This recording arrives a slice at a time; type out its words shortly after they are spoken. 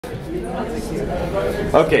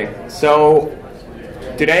Okay, so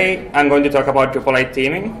today I'm going to talk about Drupal 8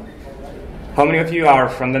 theming. How many of you are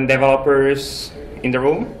front-end developers in the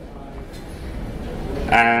room?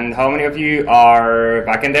 And how many of you are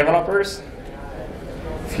back-end developers?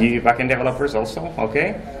 Few back-end developers also,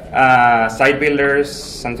 okay. Site builders,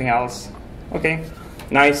 something else? Okay,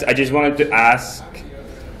 nice. I just wanted to ask,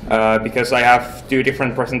 because I have two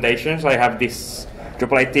different presentations. I have this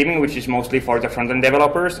Drupal 8 theming, which is mostly for the front-end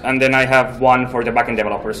developers, and then I have one for the back-end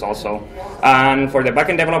developers also. And for the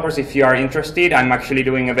back-end developers, if you are interested, I'm actually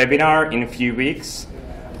doing a webinar in a few weeks.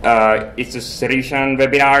 It's a solution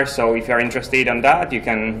webinar, so if you are interested in that, we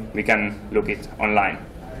can look it online.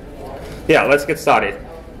 Yeah, let's get started.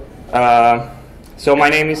 So my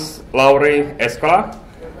name is Lauri Eskola.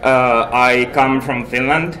 I come from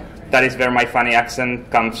Finland. That is where my funny accent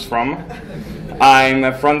comes from. I'm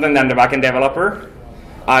a front-end and a back-end developer.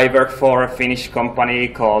 I work for a Finnish company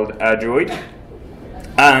called Druid.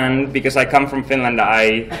 And because I come from Finland,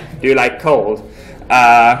 I do like cold.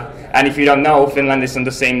 And if you don't know, Finland is on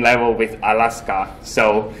the same level with Alaska,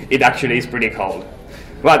 so it actually is pretty cold.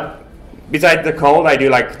 But besides the cold, I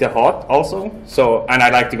do like the hot also, and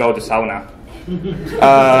I like to go to sauna.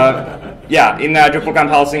 Yeah, in Drupal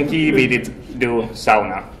Camp Helsinki, we did do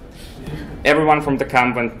sauna. Everyone from the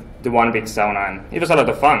camp went to one big sauna, and it was a lot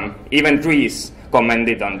of fun. Even trees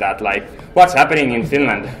commented on that, like, what's happening in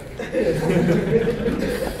Finland?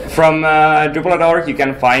 From Drupal.org, you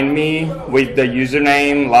can find me with the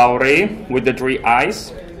username lauriii with the 3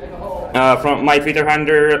 eyes. From my Twitter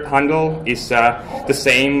handle is the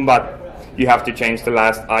same, but you have to change the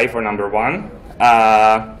last I for number 1.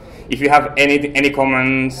 If you have any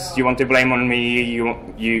comments you want to blame on me,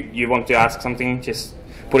 you want to ask something, just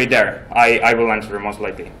put it there. I will answer most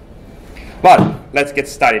likely. But let's get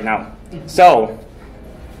started now. So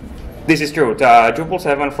this is true. The Drupal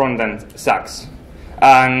 7 frontend sucks.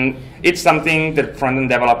 And it's something that front-end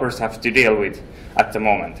developers have to deal with at the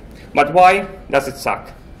moment. But why does it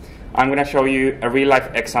suck? I'm going to show you a real-life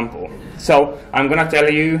example. So I'm going to tell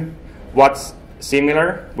you what's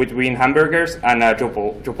similar between hamburgers and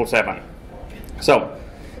Drupal 7. So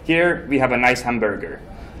here we have a nice hamburger.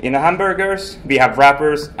 In the hamburgers, we have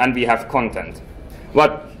wrappers and we have content.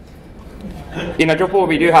 But in a Drupal,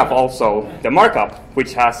 we do have also the markup,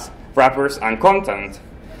 which has wrappers and content.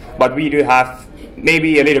 But we do have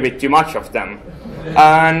maybe a little bit too much of them.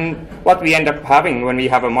 And what we end up having when we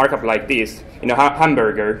have a markup like this,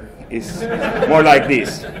 hamburger is more like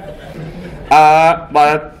this.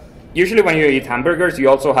 But usually when you eat hamburgers, you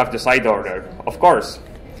also have the side order, of course.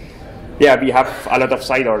 Yeah, we have a lot of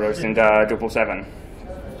side orders in the Drupal 7.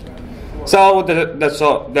 So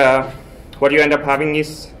what you end up having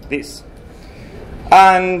is this.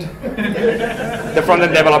 And the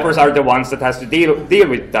front-end developers are the ones that has to deal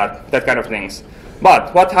with that kind of things.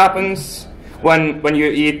 But what happens when you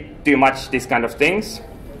eat too much these kind of things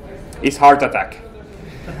is heart attack.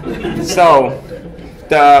 So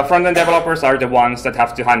the front-end developers are the ones that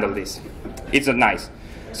have to handle this. It's not nice.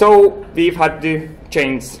 So we've had to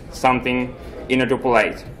change something in a Drupal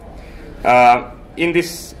 8. In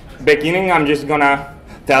this beginning, I'm just gonna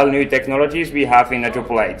tell new technologies we have in a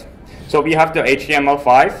Drupal 8. So we have the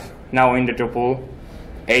HTML5 now in the Drupal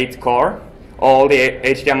 8 core. All the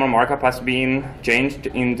HTML markup has been changed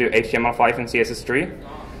into HTML5 and CSS3.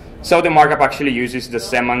 So the markup actually uses the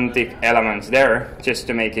semantic elements there just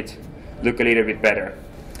to make it look a little bit better.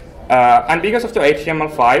 And because of the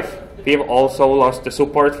HTML5, we've also lost the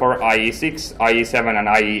support for IE6, IE7, and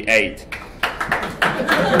IE8.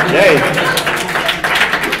 Yay!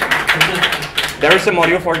 There is a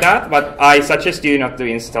module for that, but I suggest you not to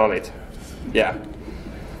install it. Yeah.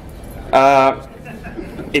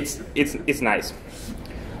 It's nice.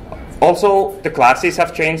 Also, the classes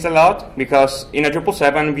have changed a lot, because in a Drupal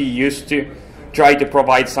 7 we used to try to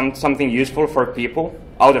provide something useful for people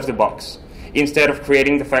out of the box, instead of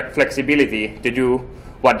creating the flexibility to do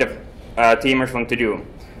what the themers want to do.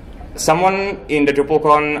 Someone in the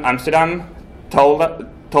DrupalCon Amsterdam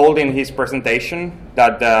told in his presentation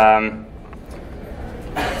that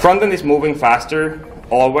frontend is moving faster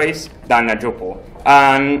always than a Drupal.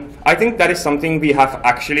 And I think that is something we have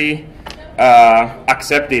actually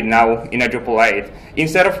accepted now in a Drupal 8.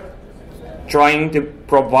 Instead of trying to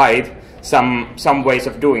provide some ways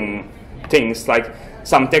of doing things, like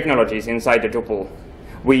some technologies inside the Drupal,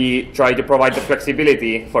 we try to provide the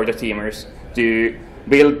flexibility for the themers to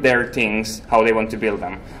build their things how they want to build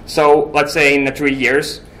them. So let's say in 3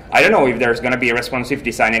 years, I don't know if there's going to be responsive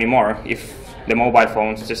design anymore if the mobile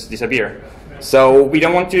phones just disappear. So we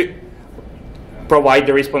don't want to provide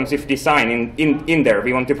the responsive design in there.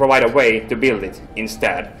 We want to provide a way to build it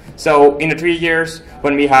instead. So in the 3 years,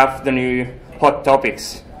 when we have the new hot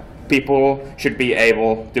topics, people should be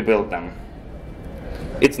able to build them.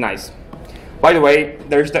 It's nice. By the way,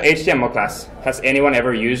 there's the HTML class. Has anyone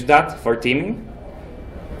ever used that for theming?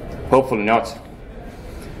 Hopefully not.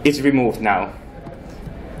 It's removed now.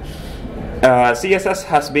 CSS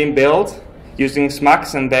has been built using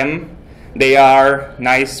SMACs and them. They are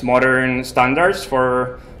nice modern standards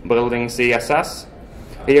for building CSS.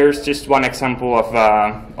 Here's just one example of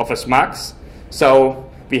a SMACs. So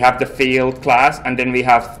we have the field class, and then we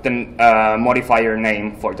have the modifier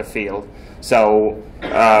name for the field. So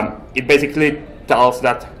it basically tells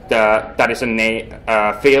that that is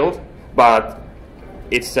a field, but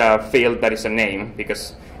it's a field that is a name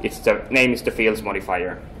because it's the name is the field's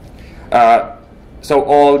modifier. So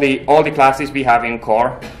all the classes we have in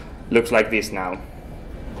core looks like this now.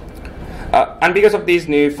 And because of these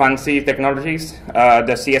new fancy technologies,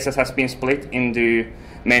 the CSS has been split into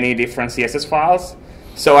many different CSS files.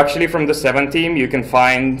 So actually from the 7 team, you can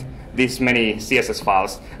find this many CSS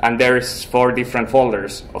files. And there's 4 different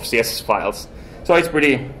folders of CSS files. So it's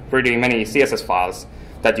pretty many CSS files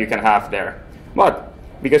that you can have there. But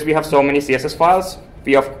because we have so many CSS files,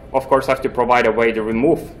 we of course have to provide a way to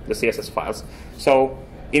remove the CSS files. So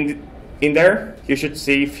in there, you should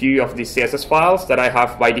see a few of the CSS files that I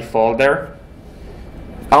have by default there.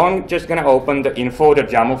 I'm just going to open the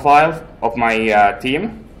info.yaml file of my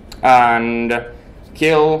team and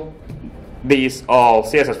kill these all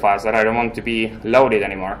CSS files that I don't want to be loaded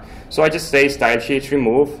anymore. So I just say style sheets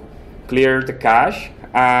remove, clear the cache,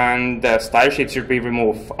 and the style sheet should be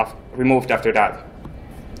removed after that.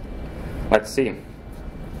 Let's see.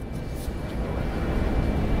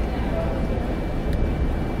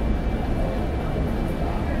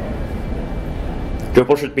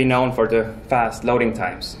 Drupal should be known for the fast loading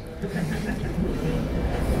times.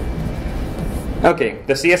 Okay,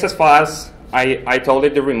 the CSS files I told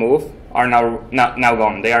it to remove are now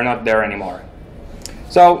gone. They are not there anymore.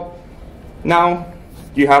 So now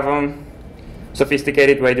you have a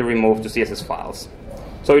sophisticated way to remove the CSS files.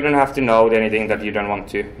 So you don't have to know anything that you don't want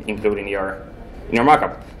to include in your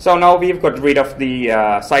markup. So now we've got rid of the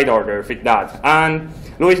side order with that. And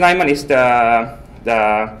Louis Nyman is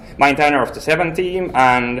the maintainer of the 7 team,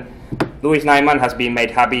 and Louis Nyman has been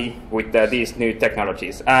made happy with these new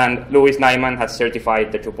technologies, and Louis Nyman has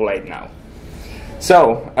certified the Drupal 8 now.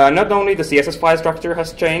 So not only the CSS file structure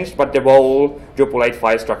has changed, but the whole Drupal 8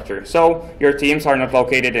 file structure. So your teams are not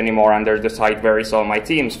located anymore under the site where is all my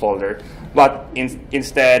teams folder, but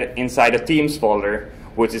instead inside the teams folder,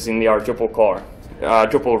 which is in your Drupal core,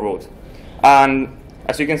 Drupal root. And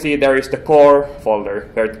as you can see, there is the core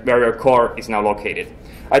folder where your core is now located.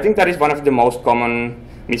 I think that is one of the most common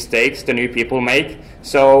mistakes the new people make.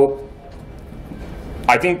 So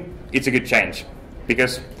I think it's a good change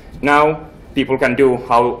because now people can do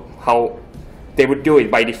how they would do it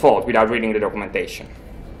by default without reading the documentation.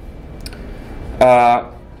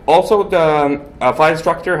 Also, the file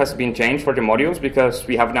structure has been changed for the modules because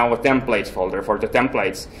we have now a templates folder for the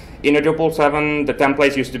templates. In a Drupal 7, the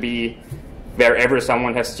templates used to be wherever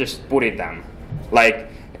someone has just put it them. Like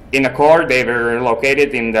in a core, they were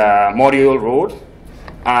located in the module root,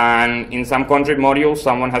 and in some contrib modules,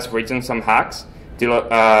 someone has written some hacks to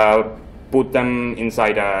put them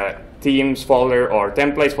inside a themes folder or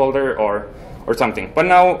templates folder or something. But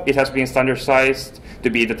now it has been standardized to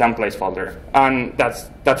be the templates folder, and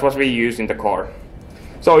that's what we use in the core.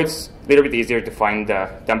 So it's a little bit easier to find the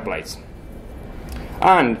templates.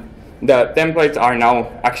 And the templates are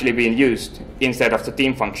now actually being used instead of the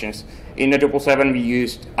theme functions. In the Drupal 7, we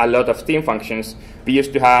used a lot of theme functions. We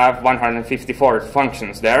used to have 154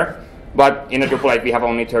 functions there, but in the Drupal 8, we have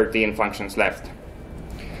only 13 functions left.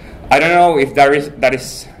 I don't know if that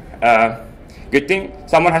is a good thing.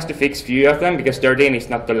 Someone has to fix few of them because 13 is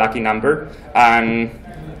not the lucky number. And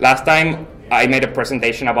last time I made a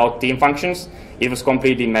presentation about theme functions, it was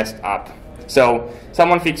completely messed up. So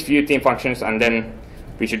someone fix few theme functions, and then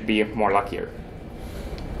we should be more luckier.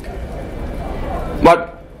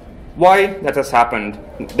 But why that has happened?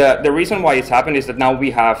 The reason why it's happened is that now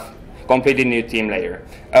we have completely new theme layer.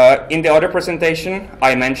 In the other presentation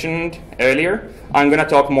I mentioned earlier, I'm going to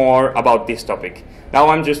talk more about this topic. Now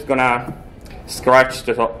I'm just going to scratch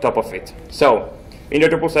the top of it. So in the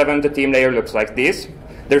Drupal 7, the theme layer looks like this.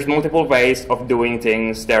 There's multiple ways of doing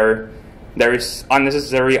things. There is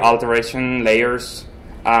unnecessary alteration layers,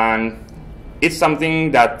 and it's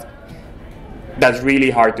something that's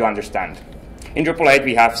really hard to understand. In Drupal 8,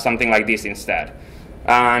 we have something like this instead.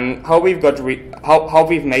 And how we've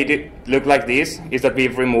made it look like this is that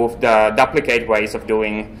we've removed the duplicate ways of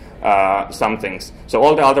doing some things. So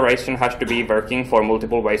all the alteration has to be working for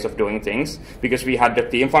multiple ways of doing things, because we had the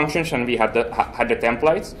theme functions and we had the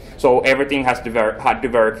templates. So everything had to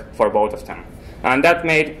work for both of them. And that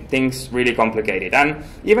made things really complicated. And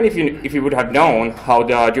even if you would have known how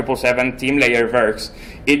the Drupal 7 theme layer works,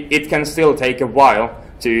 it can still take a while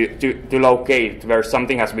to locate where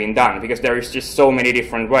something has been done, because there is just so many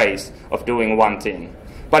different ways of doing one thing.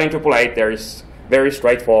 But in Drupal 8, there is very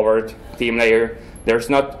straightforward theme layer. There's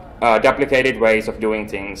not duplicated ways of doing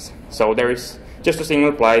things. So there is just a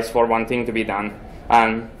single place for one thing to be done,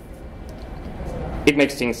 and it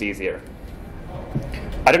makes things easier.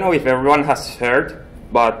 I don't know if everyone has heard,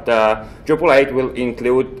 but Drupal 8 will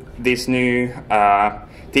include this new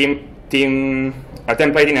templating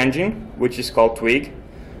engine, which is called Twig.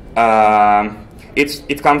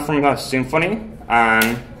 It comes from a Symfony,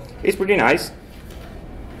 and it's pretty nice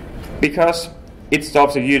because it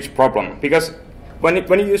solves a huge problem. Because when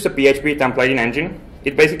you use the PHP templating engine,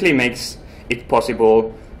 it basically makes it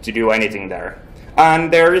possible to do anything there.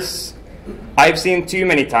 And I've seen too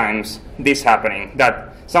many times this happening, that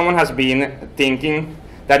someone has been thinking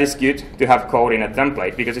that it's good to have code in a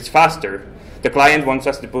template because it's faster. The client wants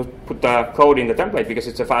us to put the code in the template because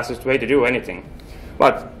it's the fastest way to do anything.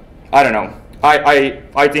 But I don't know.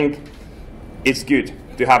 I think it's good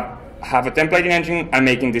to have a templating engine and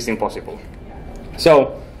making this impossible.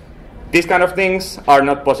 So these kind of things are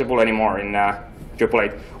not possible anymore in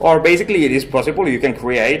Drupal 8. Or basically it is possible. You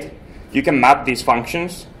can map these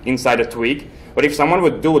functions inside a Twig. But if someone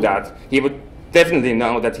would do that, he would definitely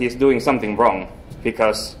know that he's doing something wrong,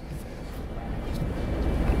 because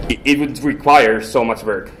it would require so much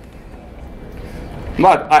work.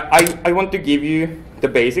 But I want to give you the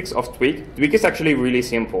basics of Twig. Twig is actually really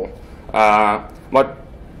simple. But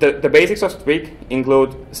the basics of Twig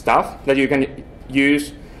include stuff that you can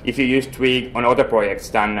use if you use Twig on other projects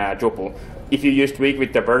than Drupal. If you use Twig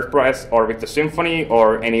with the WordPress or with the Symfony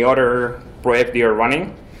or any other project you're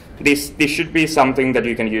running, this should be something that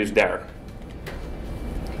you can use there.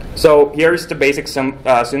 So here is the basic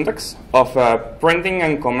syntax of printing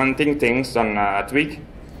and commenting things on Twig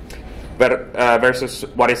versus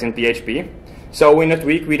what is in PHP. So in a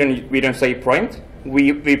Twig, we don't say print.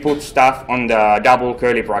 We put stuff on the double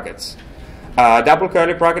curly brackets. Double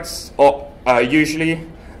curly brackets usually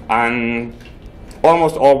and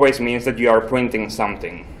almost always means that you are printing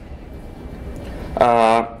something.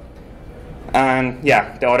 And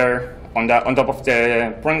yeah, the other on top of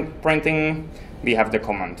the printing, we have the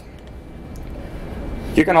command.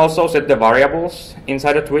 You can also set the variables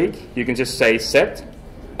inside a Twig. You can just say set,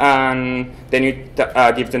 and then you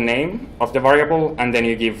give the name of the variable, and then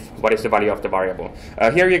you give what is the value of the variable.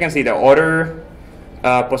 Here you can see the other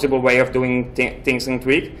possible way of doing things in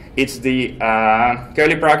Twig. It's the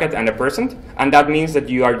curly bracket and the %, and that means that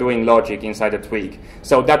you are doing logic inside the Twig.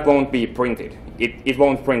 So that won't be printed. It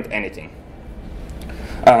won't print anything.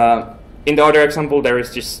 In the other example, there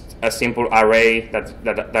is just a simple array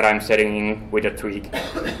that I'm setting in with a Twig.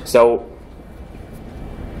 So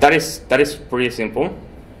that is pretty simple.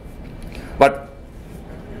 But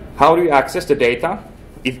how do you access the data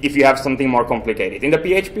if you have something more complicated? In the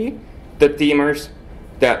PHP, the themers,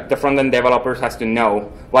 the front-end developers has to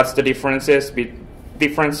know what's the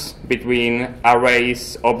difference between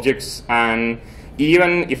arrays, objects, and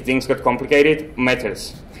even if things got complicated,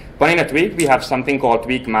 methods. But in a Twig, we have something called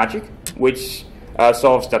Twig Magic, which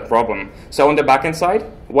solves that problem. So on the backend side,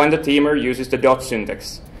 when the themer uses the dot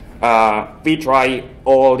syntax, we try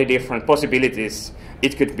all the different possibilities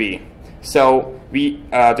it could be. So the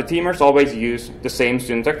themers always use the same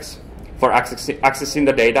syntax for accessing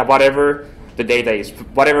the data, whatever the data is,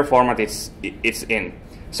 whatever format it's in.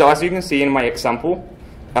 So as you can see in my example,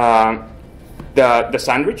 the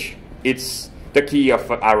sandwich, it's the key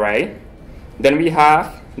of an array. Then we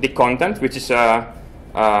have the content, which is the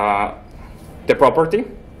property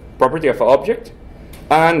of an object.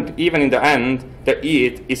 And even in the end, the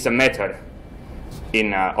it is a method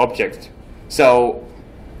in object. So,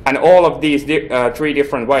 and all of these three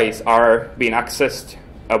different ways are being accessed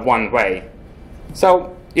one way.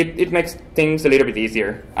 So it makes things a little bit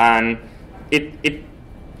easier, and it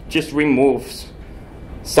just removes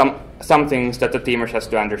some things that the themers has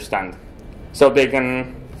to understand, so they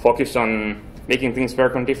can focus on making things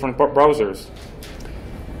work on different browsers.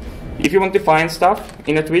 If you want to find stuff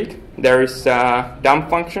in a Twig, there is a dump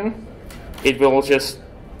function. It will just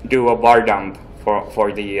do a var dump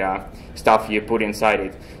for the stuff you put inside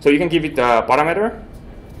it. So you can give it a parameter.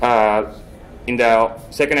 In the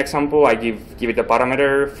second example, I give it a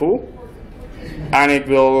parameter foo, and it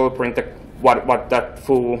will print what that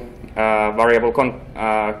full variable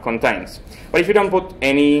contains. But if you don't put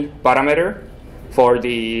any parameter for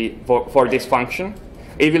this function,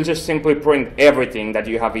 it will just simply print everything that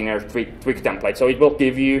you have in your Twig template. So it will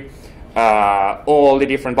give you all the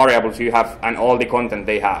different variables you have and all the content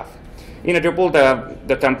they have. In a Drupal,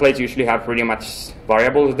 the templates usually have pretty much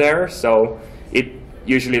variables there, so it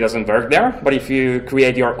usually doesn't work there. But if you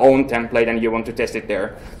create your own template and you want to test it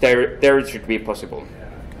there it should be possible.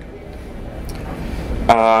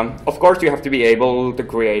 Of course, you have to be able to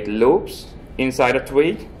create loops inside a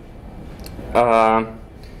Twig.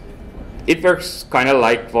 It works kind of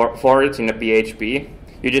like for it in a PHP.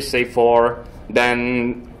 You just say for,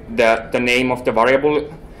 then the name of the variable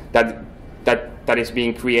that is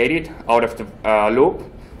being created out of the loop,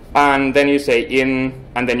 and then you say in,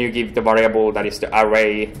 and then you give the variable that is the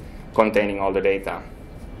array containing all the data,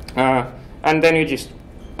 and then you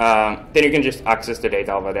can just access the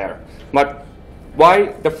data over there. But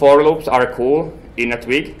why the for loops are cool in a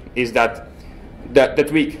Twig is that the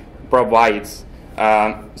Twig provides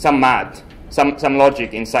some math, some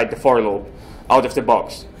logic inside the for loop out of the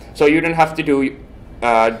box. So you don't have to do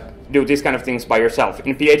these kind of things by yourself.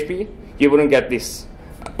 In PHP, you wouldn't get this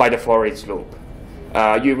by the for each loop.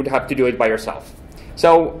 You would have to do it by yourself.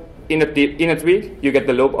 So in a Twig, you get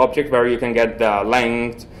the loop object where you can get the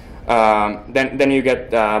length. Then you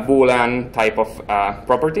get the Boolean type of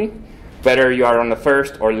property, whether you are on the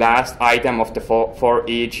first or last item of the for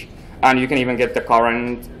each. And you can even get the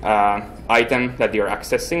current item that you're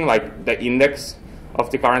accessing, like the index of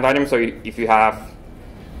the current item. So if you have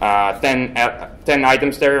 10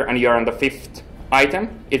 items there and you're on the 5th item,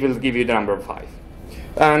 it will give you the number 5.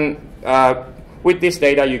 And with this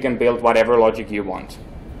data, you can build whatever logic you want.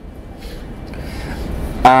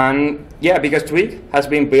 And yeah, because Twig has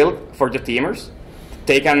been built for the teamers,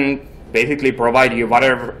 they can basically provide you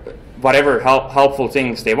whatever helpful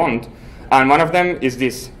things they want. And one of them is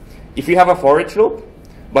this. If you have a for each loop,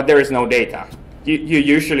 but there is no data, you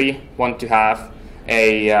usually want to have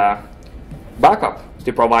a backup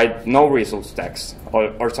to provide no results text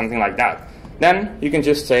or something like that. Then you can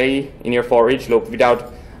just say in your for each loop,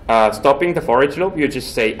 without stopping the for each loop, you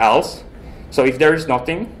just say else. So if there is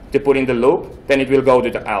nothing to put in the loop, then it will go to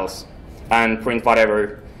the else and print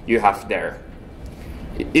whatever you have there.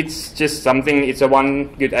 It's just something, it's a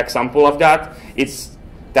one good example of that. It's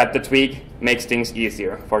that the Twig makes things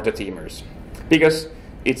easier for the teamers, because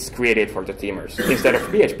it's created for the teamers instead of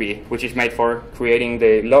PHP, which is made for creating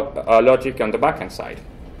the logic on the backend side.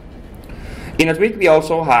 In a Twig, we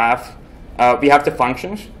also have the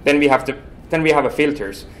functions. Then we have a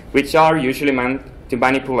filters, which are usually meant to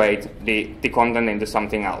manipulate the content into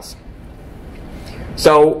something else.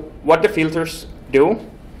 So what the filters do,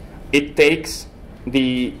 it takes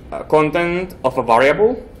the content of a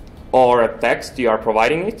variable or a text you are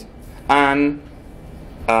providing it, and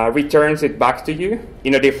returns it back to you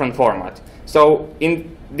in a different format. So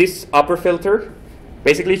in this upper filter,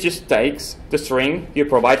 basically just takes the string you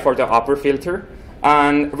provide for the upper filter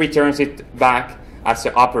and returns it back as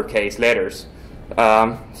the uppercase letters.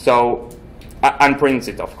 And prints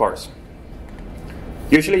it, of course.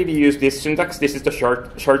 Usually we use this syntax. This is the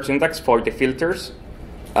short syntax for the filters.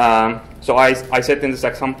 So I set in this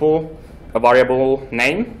example a variable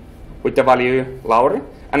name with the value lauriii,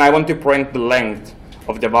 and I want to print the length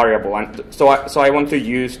of the variable, and so I want to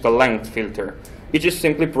use the length filter. It just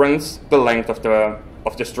simply prints the length of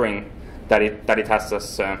the string that it has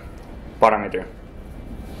as parameter.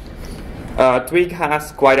 Twig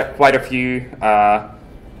has quite a few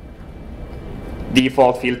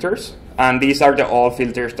default filters, and these are the all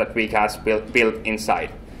filters that Twig has built inside.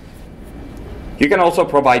 You can also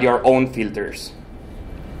provide your own filters,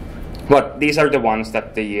 but these are the ones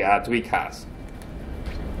that the Twig has.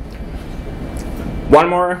 One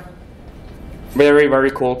more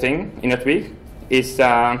very cool thing in a Twig is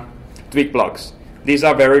Twig blocks. These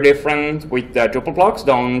are very different with the Drupal blocks.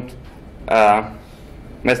 Don't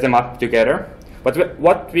mess them up together. But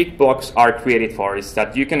what Twig blocks are created for is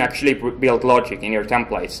that you can actually build logic in your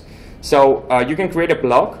templates. So you can create a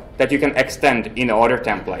block that you can extend in other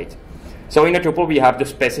template. So in a Drupal, we have the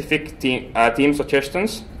specific theme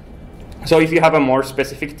suggestions. So if you have a more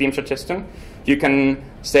specific theme suggestion, you can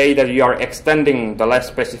say that you are extending the less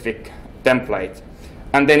specific template,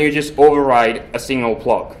 and then you just override a single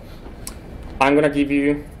block. I'm going to give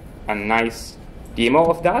you a nice demo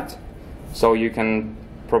of that, so you can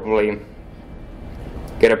probably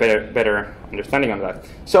get a better understanding on that.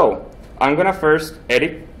 So I'm going to first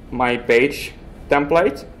edit my page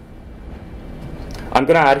template. I'm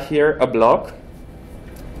going to add here a block.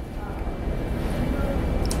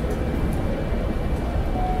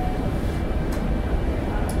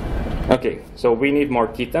 Okay, so we need more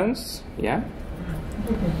kittens, yeah.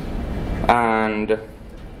 And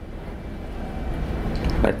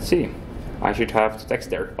let's see, I should have the text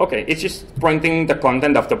there. Okay, it's just printing the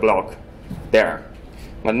content of the blog there.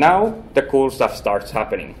 But now the cool stuff starts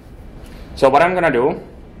happening. So what I'm gonna do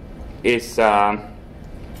is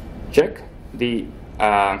check the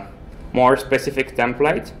more specific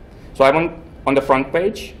template. So I want on the front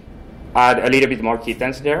page add a little bit more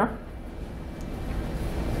kittens there.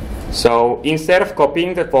 So instead of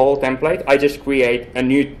copying the whole template, I just create a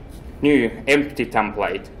new empty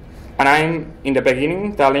template. And I'm in the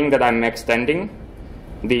beginning telling that I'm extending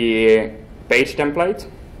the page template.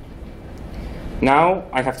 Now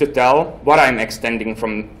I have to tell what I'm extending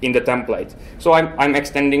from in the template. So I'm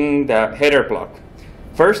extending the header block.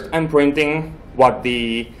 First, I'm printing what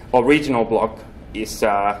the original block is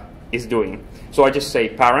doing. So I just say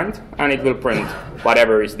parent, and it will print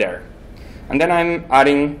whatever is there. And then I'm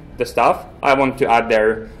adding the stuff I want to add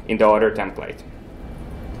there in the other template.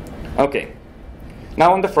 Okay.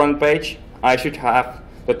 Now on the front page, I should have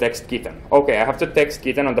the text kitten. Okay, I have the text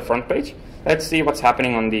kitten on the front page. Let's see what's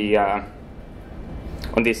happening on the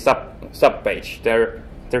sub page.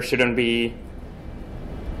 There shouldn't be.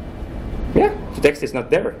 Yeah, the text is not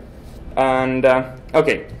there. And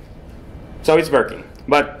okay, so it's working.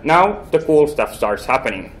 But now the cool stuff starts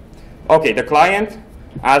happening. Okay, the client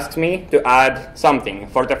asks me to add something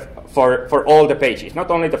for all the pages,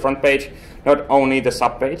 not only the front page, not only the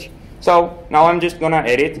sub page. So now I'm just gonna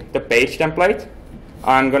edit the page template.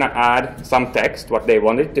 I'm gonna add some text, what they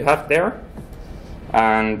wanted to have there.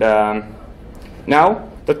 And now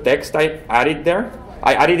the text I added there,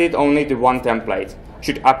 I added it only to one template.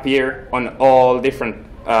 Should appear on all different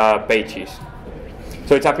pages.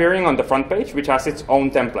 So it's appearing on the front page, which has its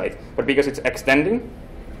own template. But because it's extending,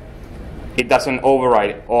 it doesn't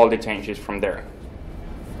override all the changes from there.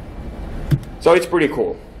 So it's pretty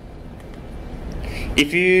cool.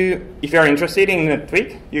 If you're interested in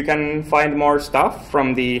Twig, you can find more stuff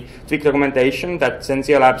from the Twig documentation that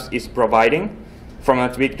Sensio Labs is providing from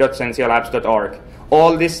twig.sensiolabs.org.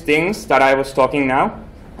 All these things that I was talking now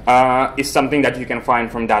is something that you can find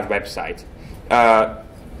from that website.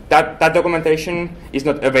 That documentation is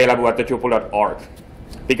not available at the Drupal.org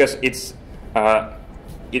because it's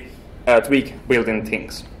Twig built-in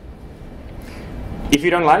things. If you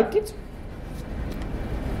don't like it,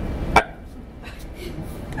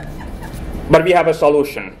 but we have a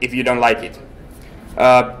solution if you don't like it.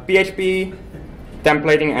 PHP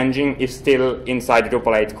templating engine is still inside the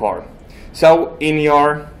Drupal 8 core. So in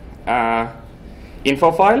your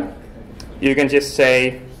info file, you can just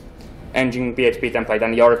say engine PHP template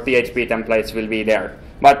and your PHP templates will be there.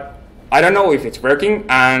 But I don't know if it's working,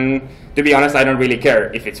 and to be honest, I don't really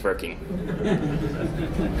care if it's working.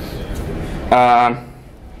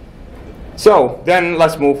 So then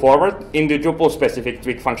let's move forward into Drupal-specific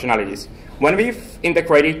Twig functionalities. When we've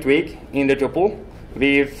integrated Twig in the Drupal,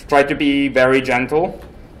 we've tried to be very gentle,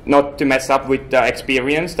 not to mess up with the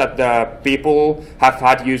experience that the people have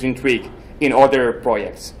had using Twig in other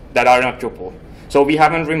projects that are not Drupal. So we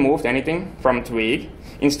haven't removed anything from Twig.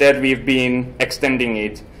 Instead, we've been extending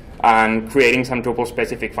it and creating some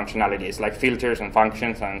Drupal-specific functionalities like filters and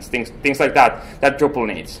functions and things like that Drupal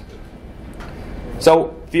needs.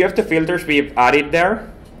 So few of the filters we've added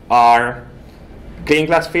there are clean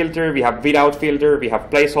class filter, we have without filter, we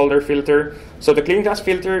have placeholder filter. So the clean class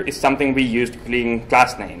filter is something we use to clean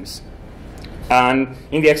class names. And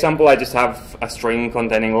in the example, I just have a string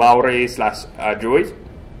containing lauriii/druid.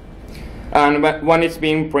 And when it's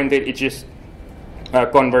being printed, it just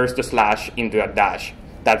converts the slash into a dash.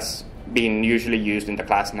 That's being usually used in the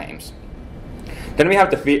class names. Then we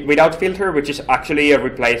have the without filter, which is actually a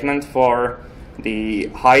replacement for the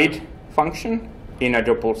hide function in a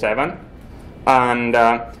Drupal 7. And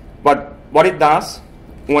but what it does,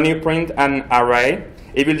 when you print an array,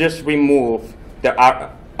 it will just remove the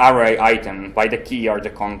array item by the key or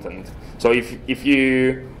the content. So if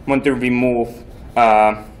you want to remove,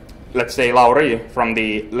 let's say, lauriii from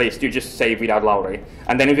the list, you just say without lauriii,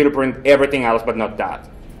 and then it will print everything else but not that.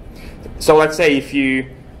 So let's say if you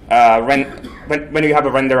when you have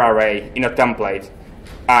a render array in a template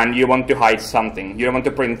and you want to hide something, you want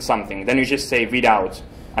to print something, then you just say without,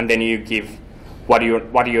 and then you give what you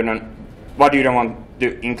don't want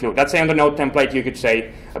to include. Let's say on the node template you could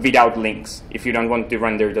say without links if you don't want to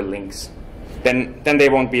render the links. Then they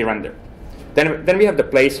won't be rendered. Then we have the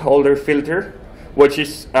placeholder filter, which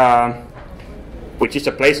is a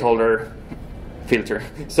placeholder filter.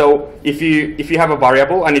 So if you have a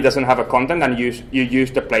variable and it doesn't have a content and you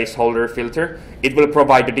use the placeholder filter, it will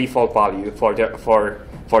provide the default value for that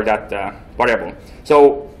variable.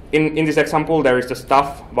 So in this example, there is the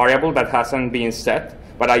stuff variable that hasn't been set,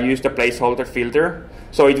 but I used the placeholder filter,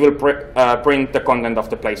 so it will print the content of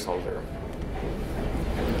the placeholder.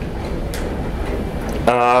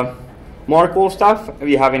 More cool stuff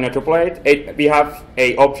we have in a Drupal 8. We have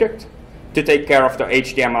a object to take care of the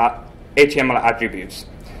HTML attributes.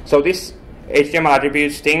 So this HTML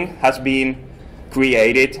attributes thing has been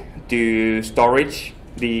created to storage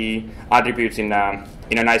the attributes in a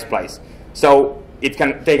nice place. So they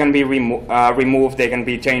can be removed, they can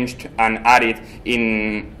be changed and added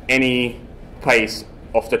in any place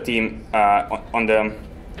of the theme on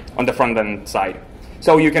the front end side.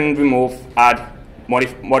 So you can remove, add,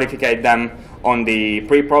 modify them on the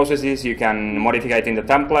pre-processes. You can modify it in the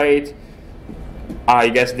template. I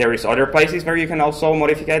guess there is other places where you can also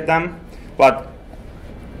modify them, but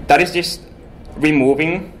that is just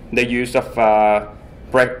removing the use of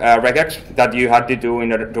regex that you had to do in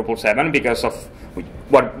the Drupal 7, because of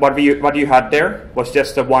what you had there was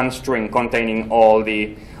just a one string containing all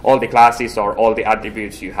the classes or all the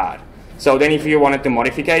attributes you had. So then if you wanted to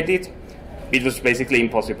modify it, it was basically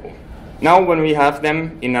impossible. Now when we have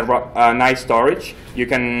them in a nice storage, you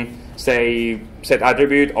can say set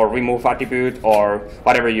attribute or remove attribute or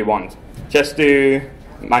whatever you want, just to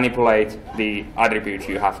manipulate the attributes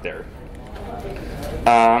you have there.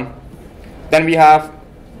 Then we have,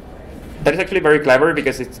 that is actually very clever,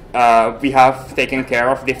 because it's, we have taken care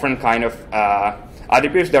of different kind of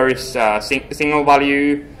attributes. There is single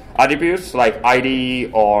value attributes like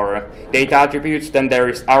ID or data attributes. Then there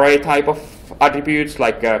is array type of attributes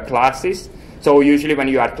like classes. So usually when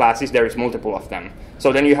you add classes, there is multiple of them.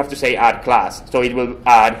 So then you have to say add class. So it will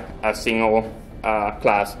add a single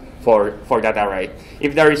class for that array.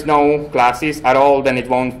 If there is no classes at all, then it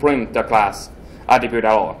won't print the class attribute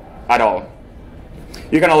at all.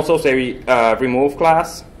 You can also say remove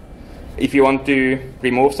class if you want to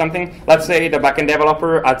remove something. Let's say the backend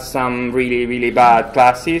developer adds some really bad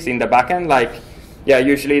classes in the backend, like, yeah,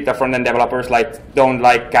 usually the front-end developers don't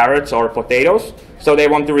like carrots or potatoes, so they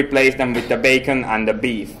want to replace them with the bacon and the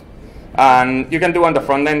beef. And you can do on the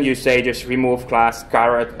front end, you say just remove class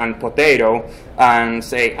carrot and potato, and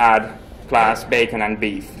say add class bacon and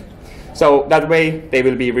beef. So that way they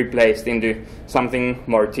will be replaced into something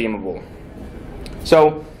more themable.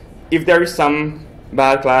 So if there is some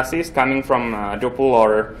bad classes coming from Drupal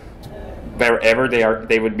or wherever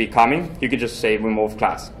they would be coming, you could just say remove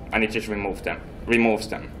class, and it just removes them.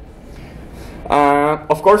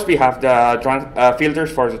 Of course, we have the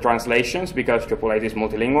filters for the translations, because Drupal 8 is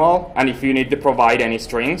multilingual, and if you need to provide any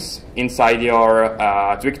strings inside your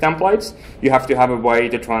Twig templates, you have to have a way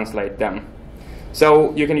to translate them.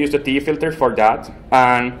 So you can use the T filter for that,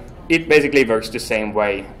 and it basically works the same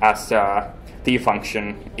way as the T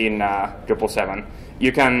function in Drupal 7.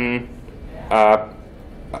 You can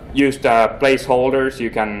use the placeholders,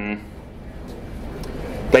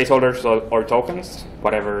 placeholders or tokens,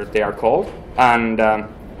 whatever they are called, and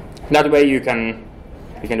that way you can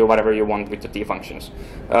do whatever you want with the T functions.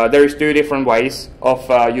 There is two different ways of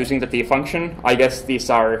using the T function. I guess these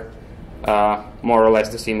are more or less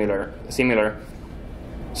the similar.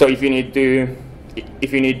 So if you need to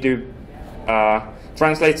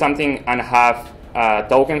translate something and have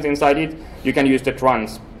tokens inside it, you can use the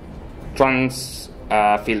trans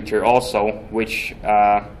filter also, which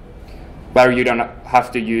where you don't have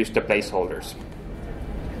to use the placeholders.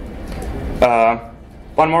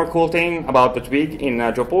 One more cool thing about the Twig in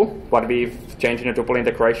Drupal, what we've changed in the Drupal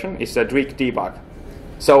integration, is the Twig debug.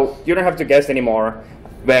 So you don't have to guess anymore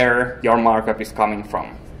where your markup is coming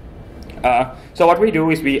from. So what we do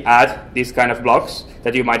is we add these kind of blocks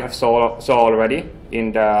that you might have saw already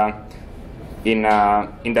in the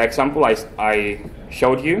example I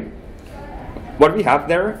showed you. What we have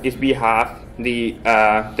there is we have the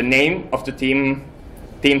name of the theme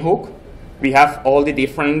hook. We have all the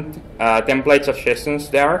different template suggestions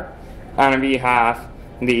there, and we have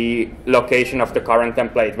the location of the current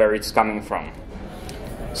template where it's coming from.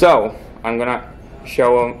 So I'm gonna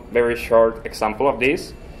show a very short example of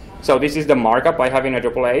this. So this is the markup I have in a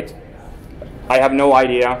Drupal 8. I have no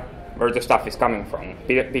idea where the stuff is coming from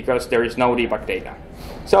because there is no debug data.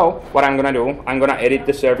 So what I'm gonna do, I'm gonna edit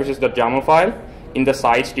the services.yaml file in the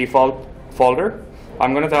sites default folder.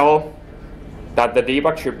 I'm gonna tell that the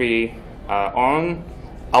debug should be on,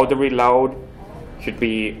 auto reload should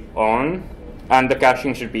be on, and the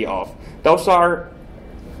caching should be off. Those are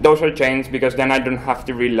changed because then I don't have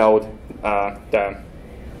to reload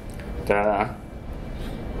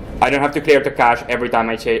I don't have to clear the cache every time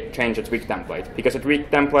I change a Twig template, because the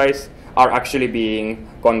Twig templates are actually being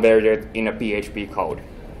converted in a PHP code.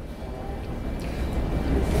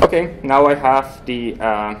 Okay, now I have the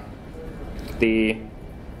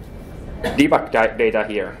debug data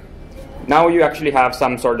here. Now you actually have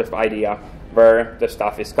some sort of idea where the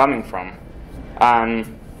stuff is coming from,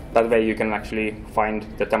 and that way you can actually find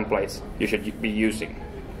the templates you should be using.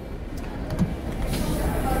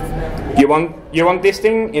 You want this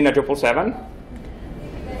thing in a Drupal 7?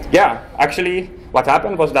 Yeah, actually what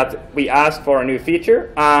happened was that we asked for a new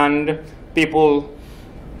feature and people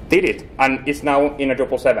did it, and it's now in a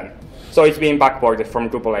Drupal 7. So it's being backported from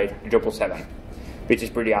Drupal 8 to Drupal 7, which is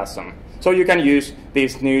pretty awesome. So you can use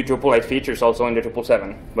these new Drupal 8 features also in the Drupal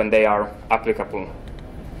 7 when they are applicable.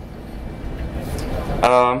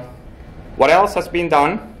 What else has been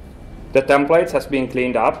done? The templates has been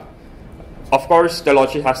cleaned up. Of course, the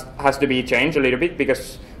logic has to be changed a little bit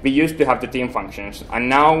because we used to have the theme functions, and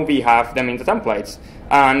now we have them in the templates.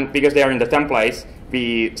 And because they are in the templates,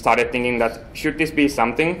 we started thinking that should this be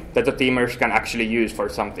something that the themers can actually use for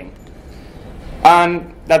something?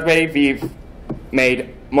 And that way we've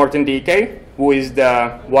made Morten DK, who is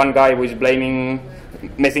the one guy who is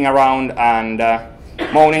messing around and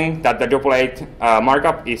moaning that the Drupal 8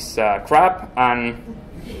 markup is crap.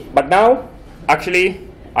 But now, actually,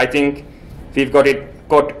 I think we've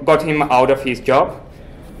got him out of his job.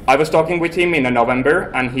 I was talking with him in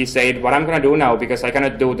November, and he said, what I'm going to do now, because I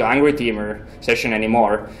cannot do the angry teamer session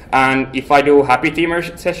anymore, and if I do happy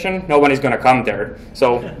teamer session, no one is going to come there.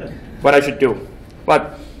 So what I should do?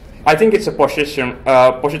 But I think it's a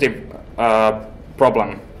positive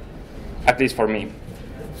problem, at least for me.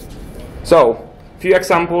 So, few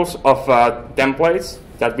examples of templates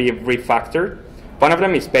that we've refactored. One of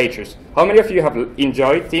them is pages. How many of you have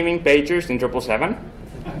enjoyed theming pages in Drupal 7?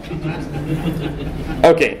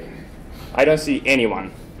 Okay, I don't see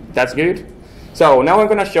anyone. That's good. So now I'm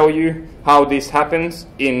going to show you how this happens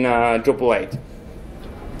in Drupal 8.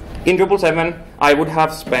 In Drupal 7, I would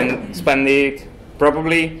have spent it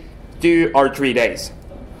probably 2 or 3 days.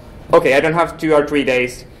 Okay, I don't have 2 or 3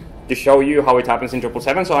 days to show you how it happens in Drupal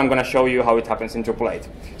 7, so I'm going to show you how it happens in Drupal 8.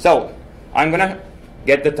 So I'm going to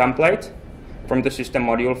get the template from the system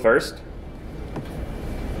module first.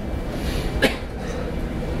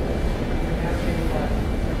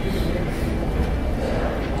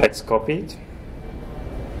 Let's copy it.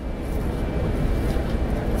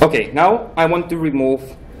 Okay, now I want to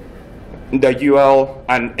remove the UL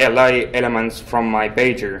and LI elements from my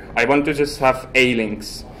pager. I want to just have A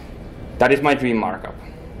links. That is my dream markup.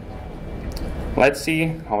 Let's see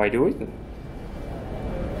how I do it.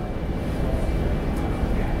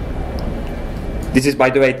 This is, by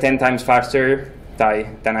the way, 10 times faster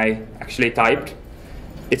than I actually typed.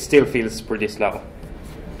 It still feels pretty slow.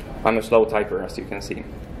 I'm a slow typer, as you can see.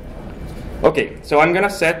 Okay, so I'm going to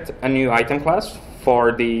set a new item class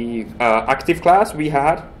for the active class we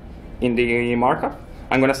had in the markup.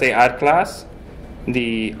 I'm going to say add class,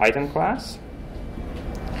 the item class.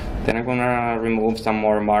 Then I'm going to remove some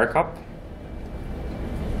more markup.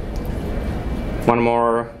 One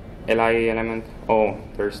more li element. Oh,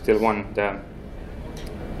 there's still one.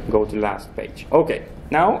 Go to last page. Okay,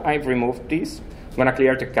 now I've removed these. I'm going to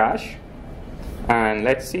clear the cache. And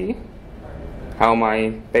let's see how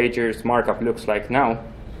my pager's markup looks like now.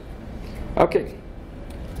 Okay,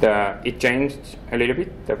 it changed a little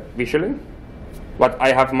bit visually, but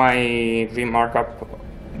I have my markup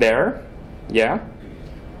there. Yeah.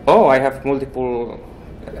 Oh, I have multiple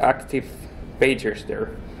active pagers there.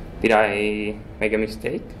 Did I make a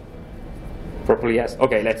mistake? Probably yes.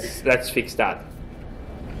 Okay, let's fix that.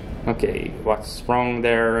 Okay, what's wrong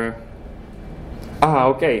there? Ah,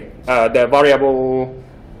 okay. The variable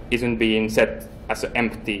isn't being set as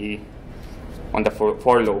empty on the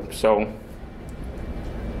for loop. So,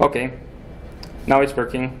 okay, now it's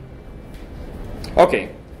working. Okay,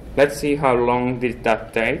 let's see how long did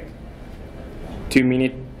that take. 2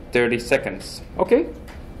 minutes 30 seconds. Okay,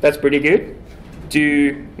 that's pretty good.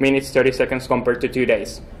 2 minutes 30 seconds compared to 2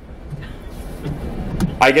 days.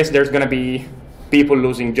 I guess there's gonna be people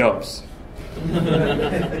losing jobs.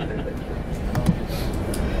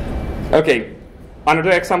 Okay,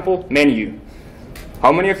 another example, menu.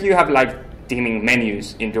 How many of you have liked theming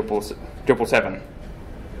menus in Drupal 7?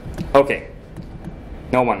 Okay,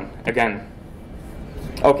 no one, again.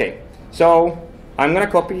 Okay, so I'm gonna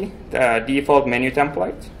copy the default menu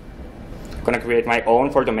template. I'm gonna create my own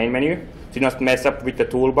for the main menu to not mess up with the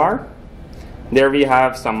toolbar. There we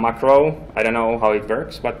have some macro. I don't know how it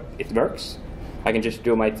works, but it works. I can just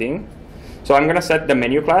do my thing. So I'm gonna set the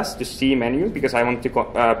menu class to C menu because I want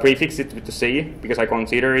to prefix it with the C because I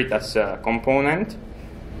consider it as a component.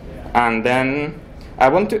 And then I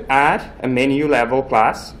want to add a menu level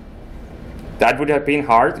class. That would have been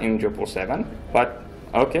hard in Drupal 7, but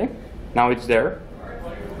Okay, now it's there.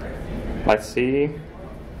 Let's see.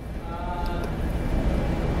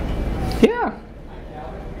 Yeah,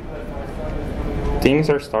 things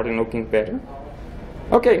are starting looking better.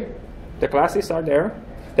 Okay, the classes are there.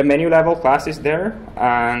 The menu level class is there,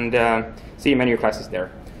 and see menu class is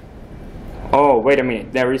there. Oh, wait a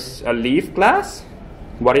minute. There is a leaf class?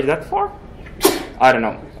 What is that for? I don't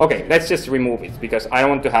know. Okay, let's just remove it because I don't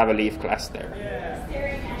want to have a leaf class there.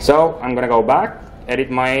 So I'm gonna go back,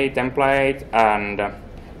 edit my template, and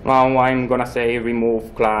now I'm gonna say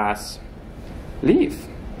remove class leaf,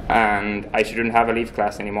 and I shouldn't have a leaf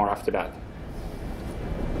class anymore after that.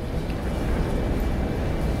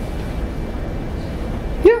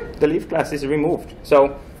 Yeah, the leaf class is removed.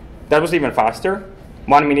 So that was even faster.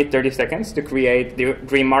 1 minute 30 seconds to create the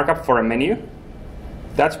green markup for a menu.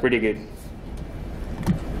 That's pretty good.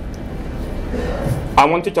 I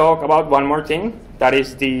want to talk about one more thing. That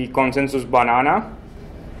is the consensus banana.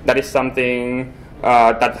 That is something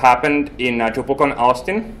that happened in DrupalCon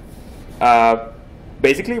Austin.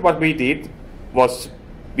 Basically what we did was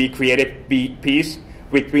we created peace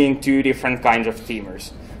between two different kinds of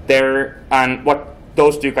themers. And what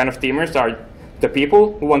those two kinds of themers are: the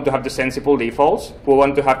people who want to have the sensible defaults, who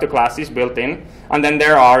want to have the classes built in, and then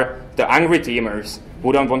there are the angry themers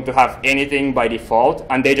who don't want to have anything by default,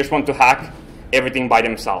 and they just want to hack everything by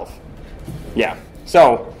themselves. Yeah,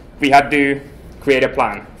 so we had to create a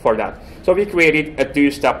plan for that. So we created a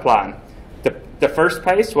two-step plan. The first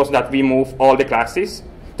phase was that we move all the classes,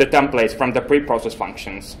 the templates from the pre-process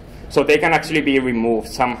functions. So they can actually be removed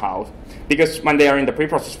somehow. Because when they are in the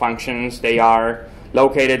pre-process functions, they are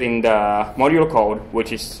located in the module code,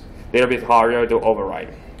 which is a little bit harder to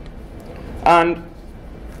override. And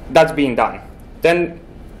that's being done. Then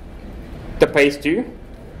the phase 2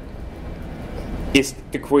 is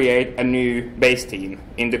to create a new base theme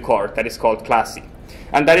in the core that is called classy.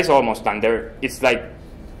 And that is almost done. It's like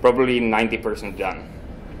probably 90% done.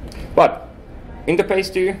 But in the phase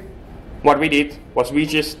 2, what we did was we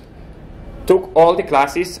just took all the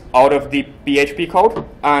classes out of the PHP code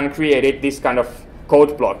and created this kind of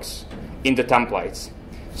code blocks in the templates.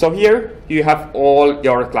 So here you have all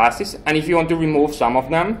your classes, and if you want to remove some of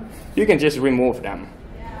them, you can just remove them.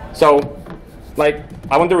 So like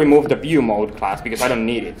I want to remove the view mode class because I don't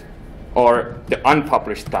need it, or the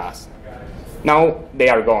unpublished class. Now they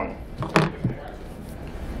are gone.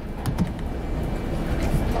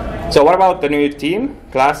 So what about the new theme,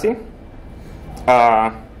 classy?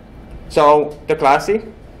 So the classy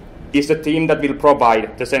is the theme that will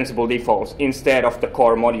provide the sensible defaults instead of the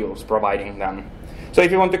core modules providing them. So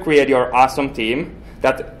if you want to create your awesome theme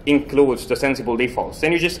that includes the sensible defaults,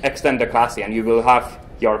 then you just extend the classy and you will have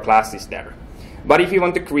your classes there. But if you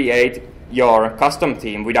want to create your custom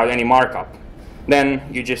theme without any markup, then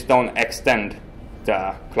you just don't extend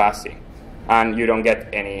the classy and you don't get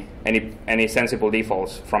any sensible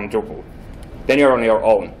defaults from Drupal. Then you're on your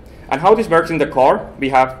own. And how this works in the core, we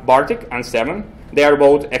have Bartik and 7. They are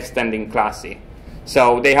both extending classy.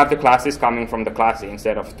 So they have the classes coming from the classy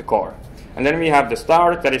instead of the core. And then we have the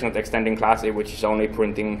start that is not extending classy, which is only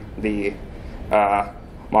printing the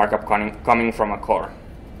markup coming from a core.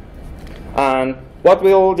 And what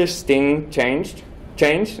will this thing change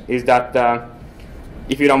is that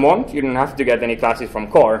if you don't want, you don't have to get any classes from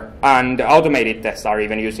core. And the automated tests are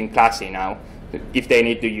even using classy now if they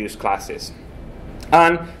need to use classes.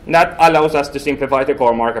 And that allows us to simplify the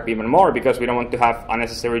core markup even more because we don't want to have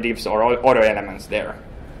unnecessary divs or other elements there,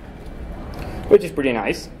 which is pretty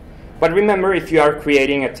nice. But remember, if you are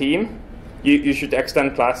creating a theme, you should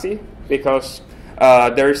extend classy because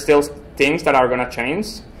there are still things that are going to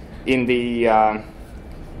change in the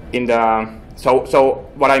so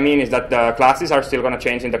what I mean is that the classes are still going to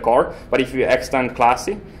change in the core, but if you extend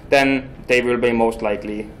classy, then they will be most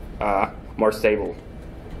likely more stable.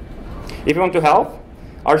 If you want to help,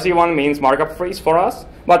 RC1 means markup freeze for us,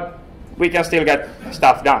 but we can still get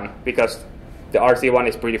stuff done because the RC1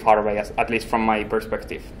 is pretty far away, at least from my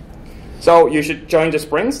perspective. So you should join the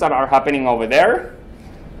sprints that are happening over there,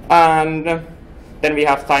 and then we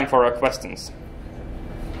have time for questions.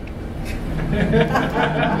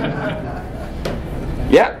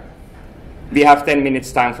 Yeah, we have 10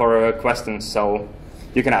 minutes time for questions, so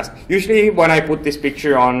you can ask. Usually when I put this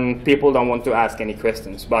picture on, people don't want to ask any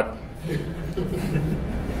questions, but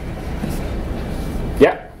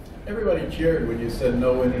yeah. Everybody cheered when you said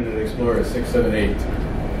no Internet Explorer 6, 7, 8,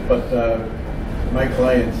 but my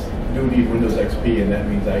clients do need Windows XP, and that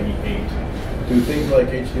means IE 8. Do things like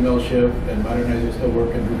HTML shift and modernizer still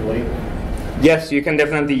work in Drupal 8? Yes, you can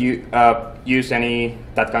definitely use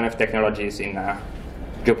that kind of technologies in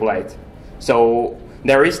Drupal 8. So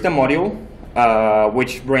there is the module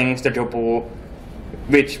which brings the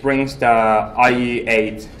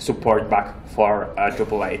IE8 support back for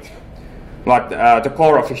Drupal 8. But the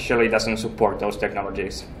core officially doesn't support those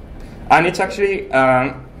technologies. And it's actually,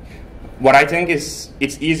 what I think is,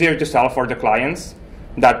 it's easier to sell for the clients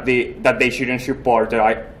that they shouldn't support the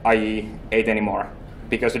IE8 anymore,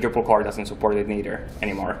 because the Drupal core doesn't support it neither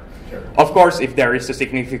anymore. Sure. Of course, if there is a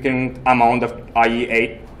significant amount of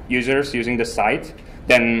IE8 users using the site,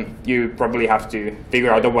 then you probably have to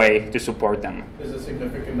figure out a way to support them. There's a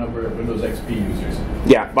significant number of Windows XP users.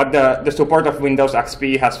 Yeah, but the support of Windows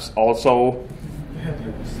XP has also...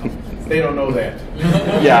 They don't know that.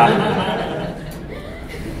 Yeah.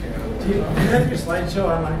 Do you have your slideshow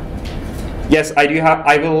online? Yes, I do have.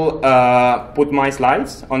 I will put my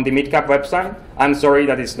slides on the MidCamp website. I'm sorry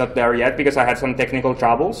that it's not there yet because I had some technical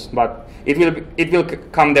troubles, but it will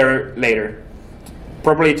come there later,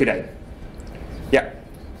 probably today. Yeah.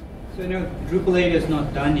 So Drupal 8 is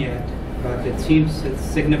not done yet, but it seems it's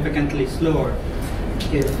significantly slower.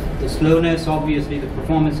 If the slowness, obviously the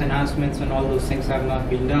performance enhancements and all those things have not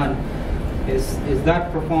been done, is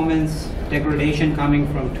that performance degradation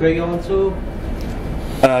coming from Twig also?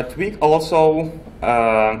 Twig also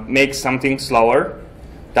makes something slower.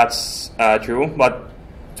 That's true, but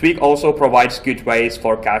Twig also provides good ways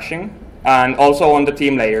for caching. And also on the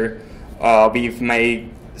theme layer, we've made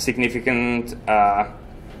significant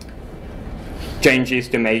changes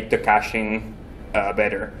to make the caching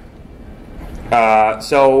better.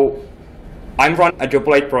 So I'm running a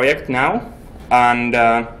Drupal 8 project now, and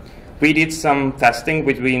we did some testing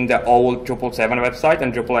between the old Drupal 7 website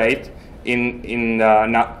and Drupal 8 in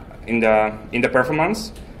the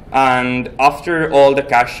performance. And after all the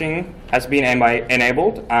caching has been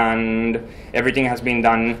enabled and everything has been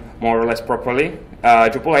done more or less properly,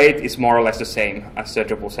 Drupal 8 is more or less the same as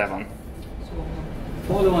Drupal 7. So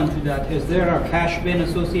follow on to that, is there a cache bin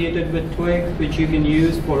associated with Twig which you can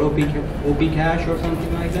use for OP cache or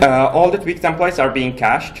something like that? All the Twig templates are being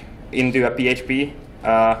cached into a PHP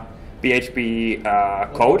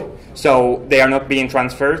code, so they are not being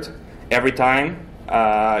transferred every time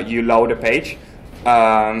you load a page.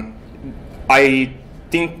 I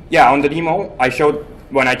think, yeah, on the demo I showed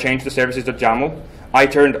when I changed the services.yaml, I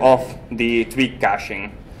turned off the Twig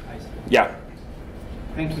caching. I see. Yeah.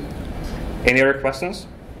 Thank you. Any other questions?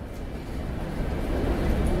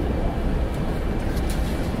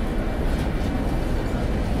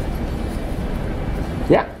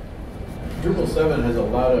 Yeah. Drupal 7 has a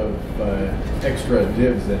lot of extra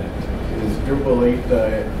divs in it. Is Drupal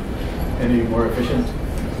 8 any more efficient?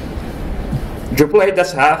 Drupal 8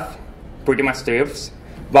 does have pretty much divs,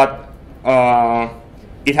 but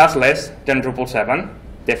it has less than Drupal 7,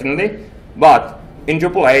 definitely. But in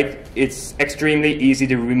Drupal 8, it's extremely easy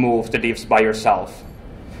to remove the divs by yourself.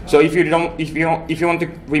 So if you want to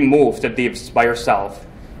remove the divs by yourself,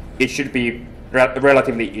 it should be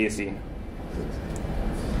relatively easy.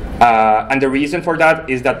 And the reason for that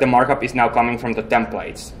is that the markup is now coming from the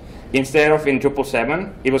templates. Instead of in Drupal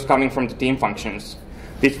 7, it was coming from the theme functions,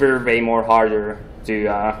 which were way more harder to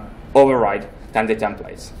override than the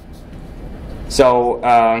templates. So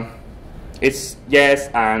it's yes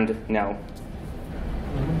and no.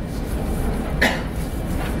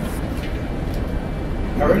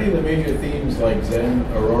 Are any of the major themes like Zen,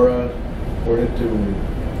 Aurora, ported to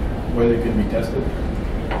where they can be tested?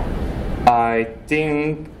 I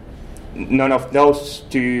think none of those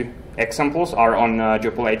two examples are on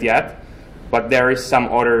Drupal 8 yet, but there is some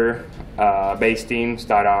other base themes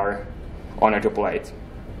that are on a Drupal 8. Do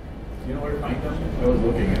you know where to find them? I was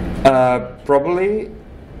looking at Probably,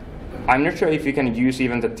 I'm not sure if you can use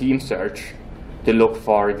even the theme search to look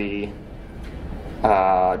for the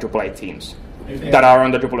Drupal 8 themes that are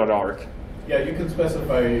on the Drupal.org. Yeah, you can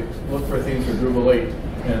specify, look for themes for Drupal 8,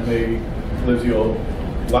 and they gives you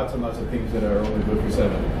lots and lots of themes that are only good for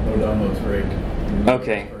 7. No downloads for 8.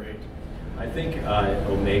 Okay. For 8. I think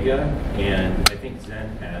Omega and I think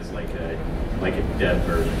Zen has like a dev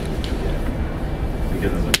version.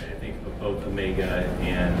 Because it's okay. I think both Omega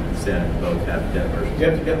and Zen both have dev versions. Do you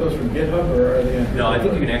have to get those from GitHub, or are they in? No, I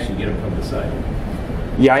think you can actually get them from the site.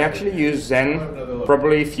 Yeah, I actually used Zen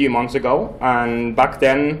probably a few months ago, and back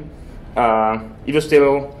then it was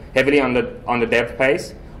still heavily on the dev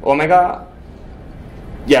phase. Omega,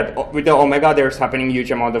 yeah, with the Omega, there's happening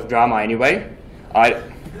huge amount of drama anyway.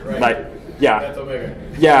 Yeah, That's Omega.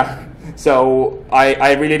 yeah. So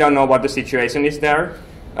I really don't know what the situation is there.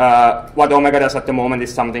 What Omega does at the moment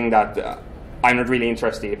is something that I'm not really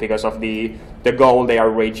interested in because of the goal they are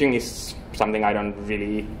reaching is something I don't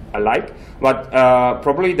really like. But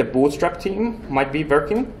probably the Bootstrap team might be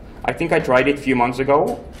working. I think I tried it a few months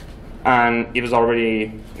ago, and it was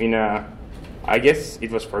already in a, I guess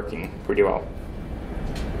it was working pretty well.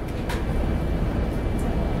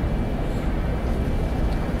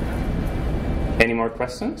 Any more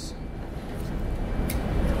questions?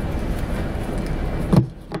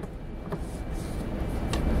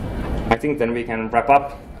 I think then we can wrap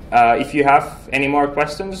up. If you have any more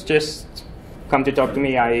questions, just come to talk to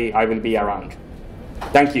me. I will be around.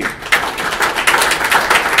 Thank you.